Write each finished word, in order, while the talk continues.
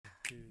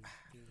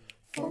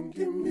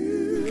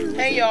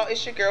Hey y'all,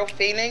 it's your girl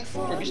Phoenix,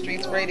 Ruby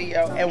Streets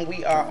Radio, and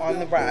we are on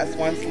the rise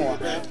once more.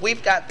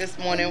 We've got this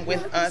morning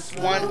with us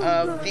one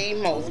of the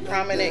most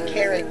prominent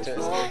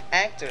characters,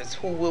 actors,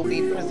 who will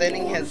be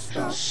presenting his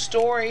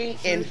story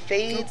in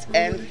Fades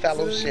and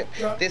Fellowship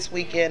this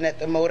weekend at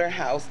the Motor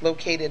House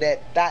located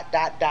at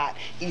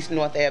East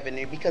North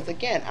Avenue. Because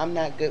again, I'm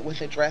not good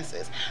with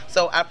addresses.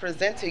 So I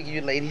present to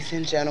you, ladies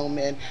and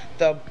gentlemen,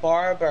 the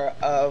barber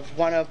of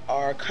one of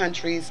our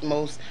country's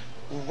most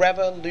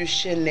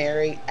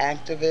revolutionary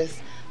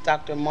activist,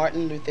 Dr.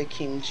 Martin Luther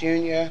King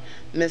Jr.,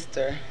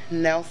 Mr.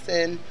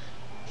 Nelson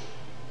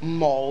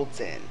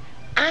Malden.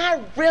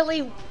 I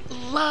really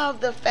love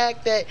the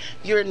fact that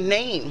your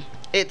name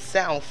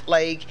itself,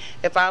 like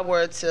if I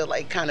were to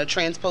like kind of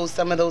transpose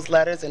some of those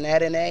letters and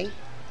add an A,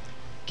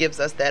 gives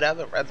us that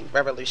other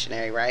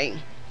revolutionary, right?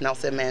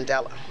 Nelson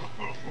Mandela.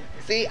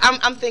 See,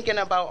 I'm thinking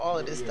about all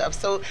of this stuff.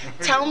 So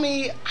tell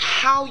me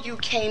how you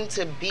came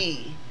to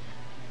be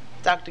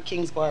Dr.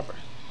 King's barber.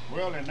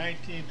 Well, in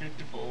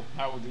 1954,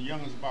 I was the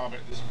youngest barber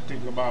at this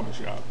particular barber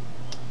shop.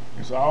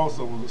 And so I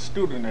also was a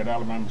student at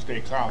Alabama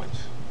State College.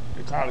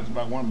 The college is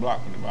about one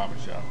block from the barber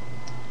shop.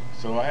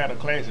 So I had a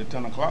class at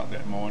 10 o'clock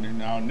that morning,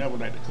 and I would never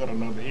like to cut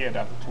another head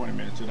after 20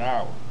 minutes to the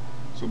hour.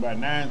 So by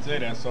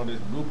 9:30, I saw this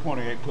blue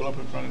Phoenyx pull up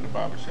in front of the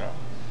barber shop.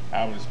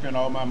 I would spend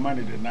all my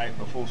money the night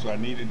before, so I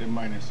needed the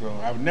money. So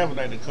I would never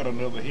like to cut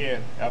another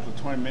head after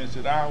 20 minutes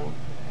to the hour.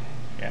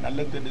 And I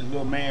looked at this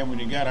little man when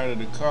he got out of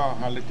the car.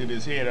 I looked at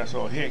his head. I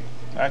saw, heck,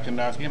 I can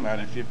knock him out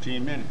in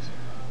 15 minutes.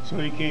 So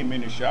he came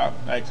in the shop,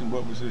 asked him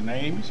what was his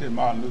name. He said,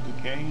 Martin Luther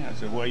King. I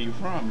said, where are you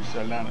from? He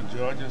said, Atlanta,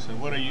 Georgia. I said,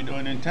 what are you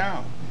doing in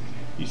town?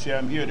 He said,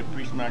 I'm here to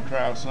preach my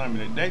trial sermon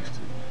at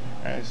Dexter.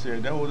 I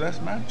said, oh, that's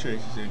my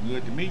church. He said,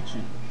 good to meet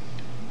you.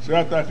 So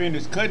after I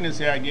finished cutting his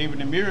hair, I gave him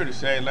the mirror to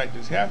say I like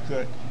this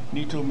haircut. And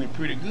he told me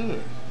pretty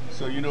good.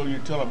 So you know, you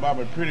tell a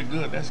barber pretty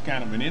good, that's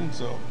kind of an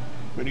insult.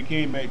 But he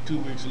came back 2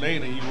 weeks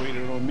later. He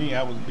waited on me.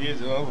 I was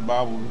busy. The other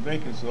barber was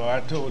vacant. So I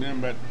told him,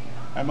 but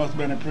I must have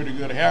been a pretty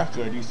good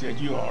haircut. He said,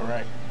 you all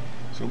right.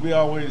 So we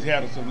always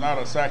had a lot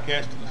of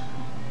sarcastic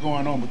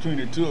going on between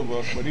the two of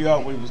us, but he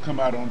always was come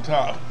out on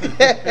top.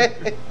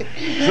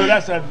 So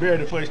that's the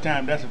very first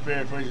time. That's the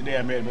very first day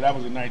I met him, but that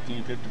was in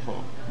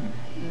 1954.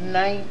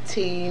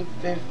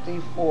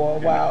 1954.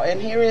 Wow.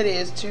 And here it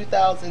is,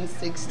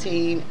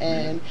 2016,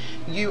 and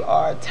you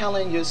are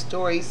telling your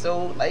story.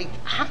 So like,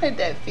 how did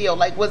that feel?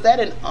 Like, was that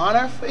an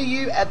honor for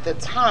you at the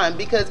time?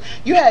 Because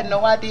you had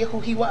no idea who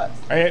he was.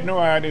 I had no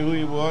idea who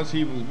he was.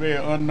 He was very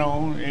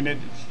unknown. And at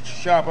the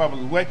shop I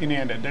was working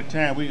in at that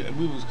time, we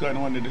was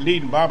cutting one of the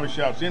leading barber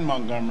shops in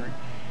Montgomery.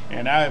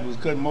 And I was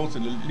cutting most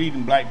of the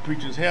leading black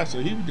preachers' hair, so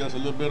he was just a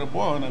little bit of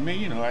boy. And I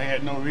mean, you know, I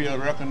had no real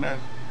recognition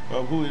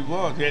of who he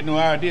was. They had no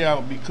idea I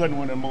would be cutting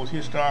one of the most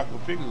historical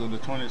figures of the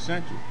 20th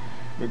century,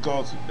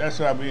 because that's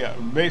how we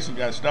basically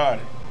got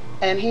started.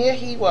 And here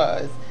he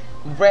was,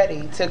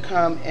 ready to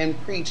come and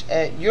preach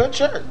at your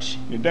church.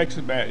 The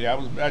Dexter Baptist.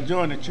 Yeah, I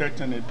joined the church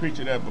and the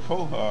preacher there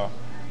before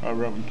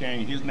Reverend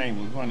King. His name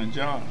was Vernon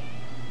John.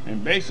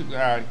 And basically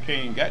how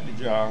King got the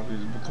job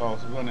is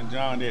because Vernon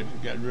John had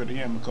got rid of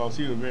him because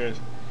he was a very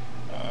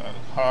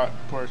hard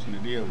person to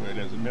deal with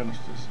as a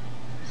minister.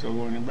 So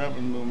when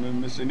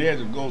Mr.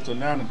 Nedge goes to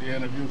Atlanta to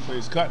interview for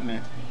his cutting,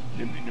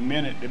 the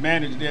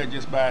manager there,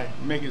 just by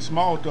making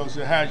small talk,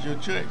 said, how's your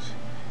church?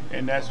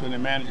 And that's when the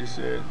manager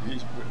said,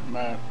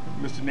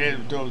 Mr.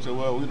 Nedge told him,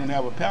 well, we don't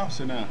have a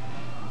pastor now.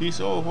 He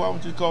said, oh, why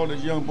would you call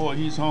this young boy?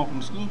 He's home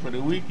from school for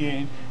the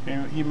weekend,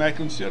 and he might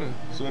consider.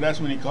 So that's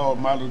when he called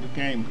Martin Luther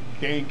King.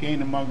 King came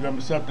to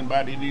Montgomery, something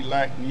about it he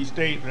liked, and he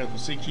stayed there for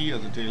 6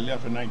 years until he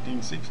left in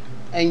 1960.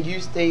 And you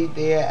stayed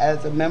there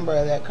as a member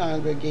of that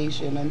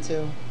congregation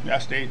until? I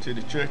stayed to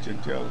the church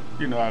until,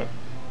 you know,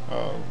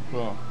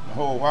 well, a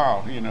whole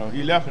while. You know,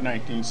 he left in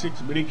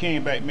 1960, but he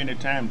came back many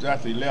times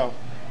after he left,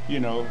 you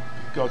know,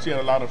 because he had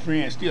a lot of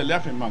friends still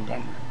left in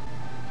Montgomery.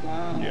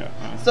 Wow.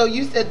 Yeah. So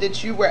you said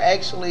that you were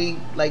actually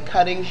like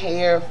cutting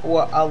hair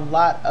for a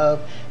lot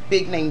of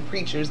big name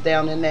preachers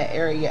down in that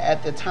area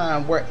at the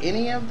time. Were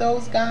any of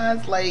those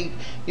guys like,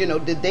 you know,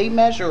 did they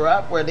measure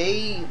up? Were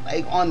they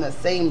like on the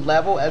same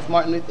level as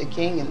Martin Luther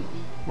King? And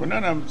well,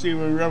 none of them. See,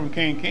 when Reverend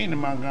King came to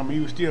Montgomery,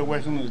 he was still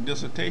working on his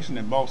dissertation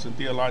at Boston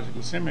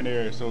Theological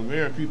Seminary. So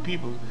very few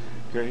people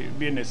could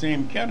be in the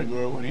same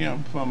category with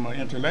him from an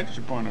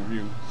intellectual point of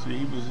view.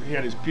 See, he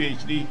had his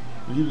PhD.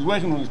 He was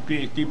working on his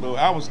PhD, but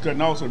I was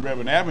cutting also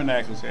Reverend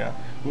Abernathy's hair,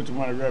 which was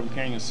one of Reverend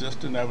King's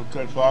assistants. I was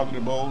cutting Father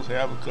DeBoe's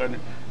hair. I was cutting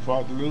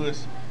Father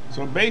Lewis.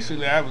 So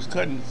basically, I was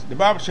cutting the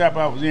barbershop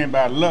I was in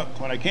by luck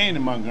when I came to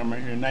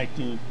Montgomery in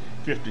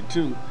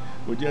 1952.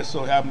 But just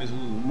so happened this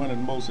was one of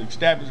the most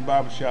established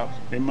barbershops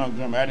in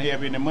Montgomery. I didn't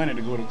have any money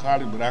to go to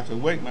college, but I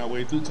could work my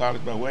way through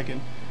college by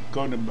working,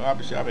 go to the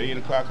barbershop at 8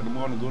 o'clock in the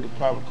morning, go to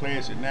private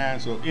class at 9.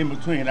 So in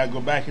between, I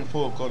go back and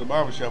forth because the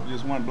barbershop was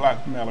just one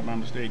block from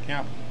Alabama State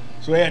campus.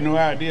 So I had no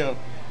idea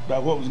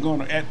about what was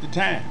going on at the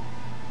time.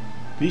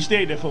 He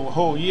stayed there for a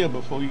whole year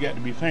before he got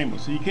to be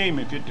famous. So he came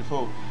in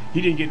 54.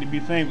 He didn't get to be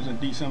famous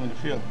until December the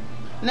 5th.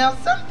 Now,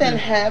 something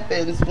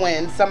happens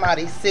when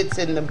somebody sits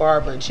in the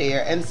barber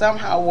chair, and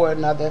somehow or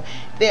another,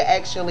 there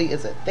actually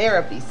is a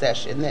therapy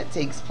session that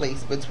takes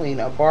place between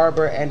a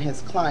barber and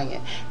his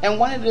client. And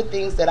one of the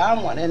things that I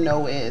want to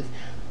know is,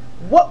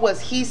 what was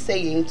he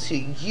saying to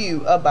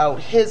you about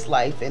his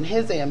life and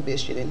his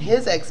ambition and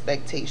his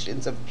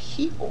expectations of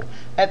people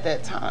at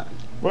that time?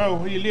 Well,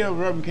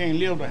 Reverend King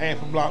lived a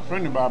half a block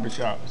from the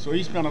barbershop, so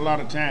he spent a lot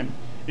of time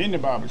in the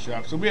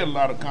barbershop. So we had a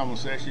lot of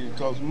conversations,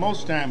 because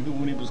most times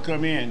when he was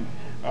come in,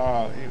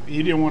 if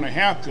he didn't want a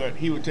haircut,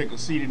 he would take a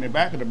seat in the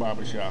back of the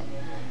barbershop.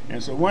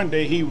 And so one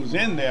day he was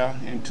in there,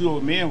 and two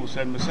old men were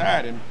sitting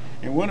beside him,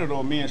 and one of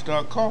those men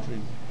started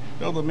coughing.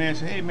 The other man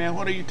said, "Hey man,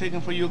 what are you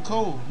taking for your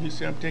cold?" He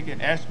said, "I'm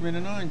taking aspirin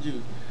and orange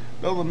juice."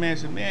 The other man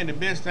said, "Man, the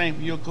best thing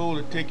for your cold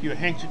is take your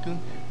handkerchief,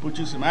 put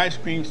you some ice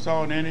cream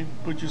salt in it,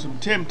 put you some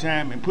Tim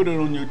Tam, and put it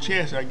on your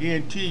chest. I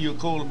guarantee your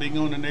cold will be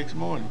gone the next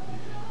morning."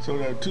 So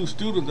there were two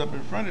students up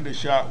in front of the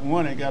shop.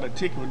 One had got a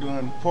ticket for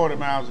doing 40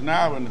 miles an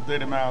hour in the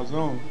 30 mile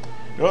zone.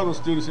 The other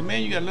student said,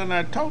 "Man, you got to learn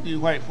how to talk to you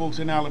white folks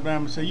in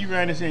Alabama." So you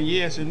ran and said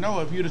yes and no.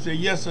 If you'd have said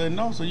yes or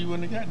no, so you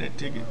wouldn't have got that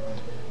ticket.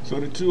 So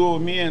the two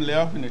old men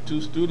left, and the two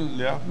students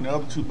left, and the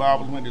other two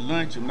barbers went to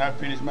lunch, and when I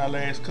finished my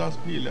last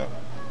customer, he left.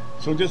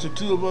 So just the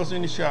two of us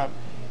in the shop.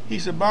 He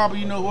said, "Barber,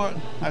 you know what?"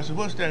 I said,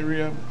 "What's that,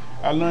 Rev?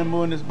 I learned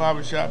more in this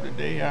barber shop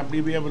today I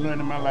believe I ever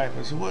learned in my life."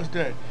 I said, "What's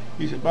that?"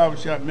 He said,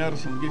 "Barbershop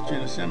medicine will get you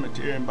in the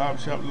cemetery, and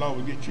barbershop law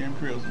will get you in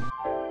prison."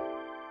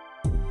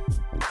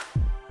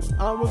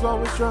 I was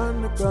always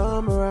trying to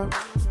come around,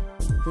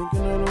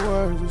 thinking of the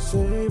words you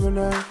say, but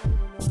now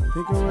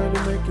thinking ready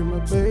to make you my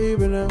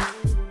baby now.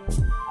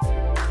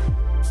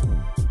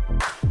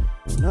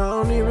 And I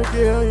don't even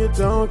care how you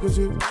talking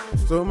to,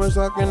 so much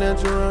talking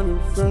that you're running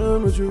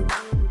from with you.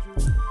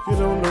 You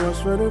don't know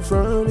what's right in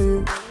front of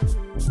you.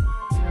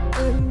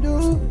 And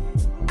you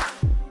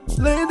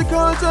lay the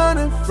cards out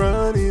in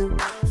front of you.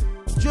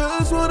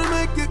 Just wanna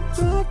make it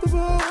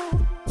comfortable,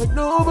 like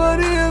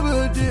nobody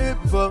ever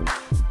did before.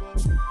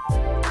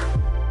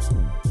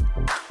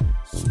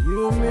 So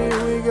you and me,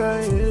 we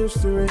got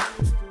history.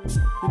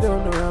 You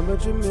don't know how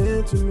much you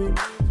meant to me.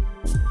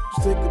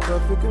 Just take a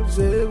puff and come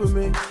sit with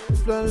me.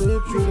 Fly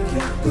lips, you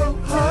can't go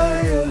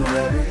higher,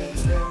 baby.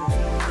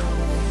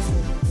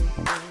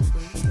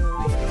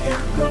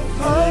 Go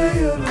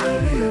higher,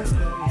 baby.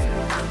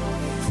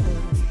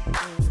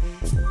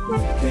 We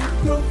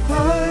can go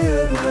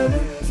higher,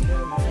 baby.